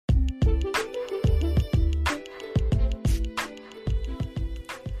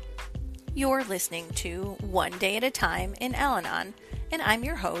You're listening to One Day at a Time in Al-Anon, and I'm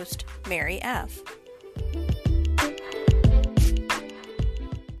your host, Mary F.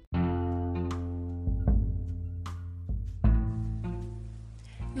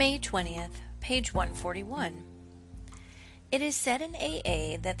 May 20th, page 141. It is said in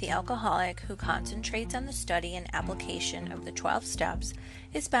AA that the alcoholic who concentrates on the study and application of the 12 steps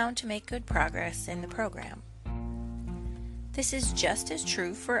is bound to make good progress in the program. This is just as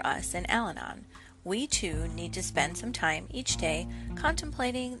true for us in Al-Anon. We too need to spend some time each day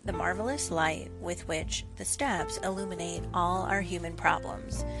contemplating the marvelous light with which the steps illuminate all our human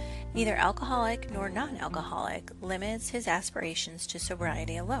problems. Neither alcoholic nor non-alcoholic limits his aspirations to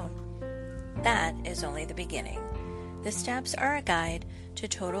sobriety alone. That is only the beginning. The steps are a guide to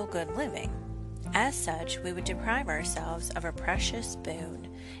total good living. As such, we would deprive ourselves of a precious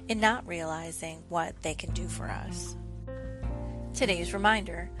boon in not realizing what they can do for us. Today's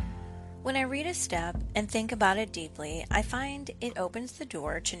reminder. When I read a step and think about it deeply, I find it opens the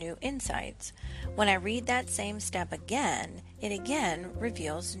door to new insights. When I read that same step again, it again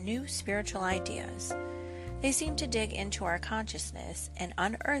reveals new spiritual ideas. They seem to dig into our consciousness and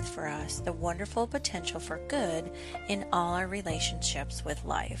unearth for us the wonderful potential for good in all our relationships with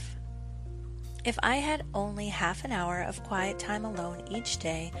life. If I had only half an hour of quiet time alone each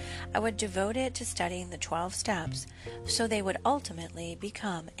day, I would devote it to studying the 12 steps, so they would ultimately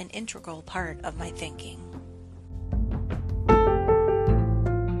become an integral part of my thinking.